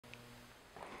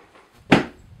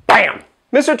Bam!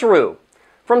 Mr. Tarrou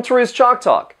from Tarrou's Chalk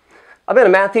Talk. I've been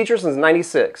a math teacher since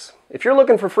 '96. If you're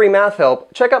looking for free math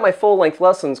help, check out my full-length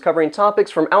lessons covering topics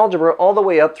from algebra all the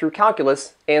way up through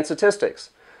calculus and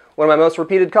statistics. One of my most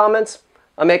repeated comments,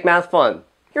 I make math fun.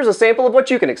 Here's a sample of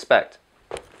what you can expect.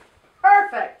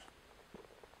 Perfect.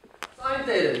 Sine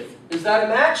theta. Is that a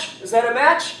match? Is that a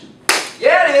match?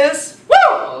 Yeah, it is.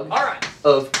 Woo! All right.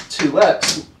 Of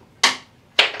 2x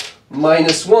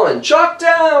minus 1. Chalk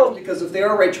down! Because if they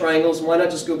are right triangles, why not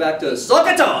just go back to suck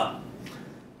it on?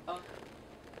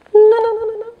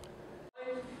 No.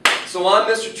 So I'm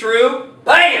Mr. Tarrou.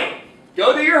 Bam!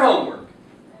 Go do your homework.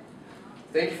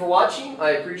 Thank you for watching.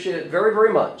 I appreciate it very,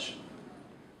 very much.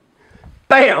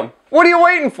 Bam! What are you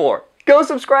waiting for? Go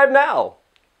subscribe now.